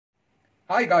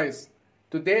Hi guys,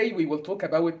 today we will talk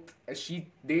about a cheat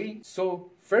day.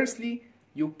 So firstly,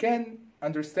 you can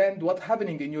understand what's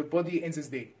happening in your body in this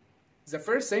day. The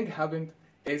first thing happened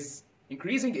is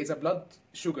increasing in the blood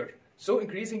sugar. So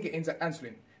increasing in the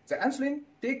insulin. The insulin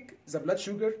take the blood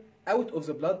sugar out of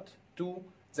the blood to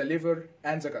the liver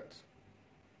and the gut.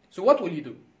 So what will you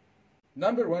do?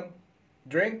 Number one,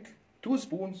 drink 2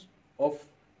 spoons of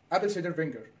apple cider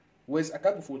vinegar with a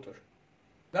cup of water.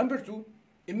 Number two,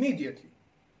 immediately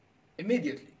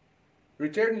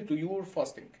return to your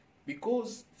fasting,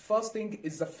 because fasting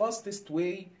is the fastest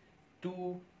way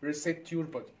to reset your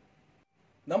body.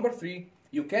 Number three,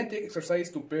 you can take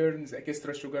exercise to burn the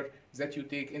extra sugar that you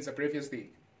take in the previous day.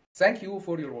 Thank you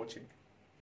for your watching.